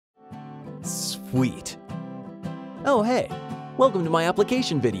Sweet. Oh hey, welcome to my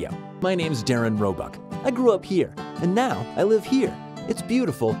application video. My name's Darren Roebuck. I grew up here, and now I live here. It's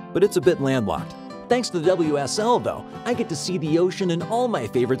beautiful, but it's a bit landlocked. Thanks to the WSL though, I get to see the ocean and all my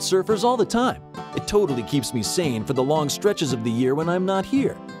favorite surfers all the time. It totally keeps me sane for the long stretches of the year when I'm not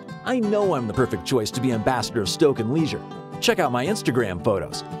here. I know I'm the perfect choice to be ambassador of Stoke and Leisure. Check out my Instagram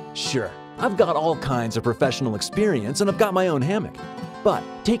photos. Sure, I've got all kinds of professional experience and I've got my own hammock. But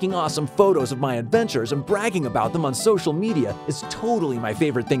taking awesome photos of my adventures and bragging about them on social media is totally my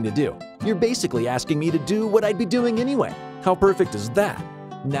favorite thing to do. You're basically asking me to do what I'd be doing anyway. How perfect is that?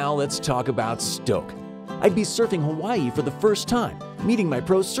 Now let's talk about Stoke. I'd be surfing Hawaii for the first time, meeting my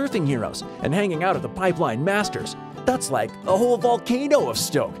pro surfing heroes, and hanging out at the Pipeline Masters. That's like a whole volcano of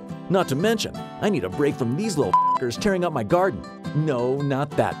Stoke. Not to mention, I need a break from these little f***ers tearing up my garden. No, not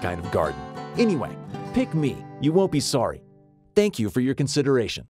that kind of garden. Anyway, pick me. You won't be sorry. Thank you for your consideration.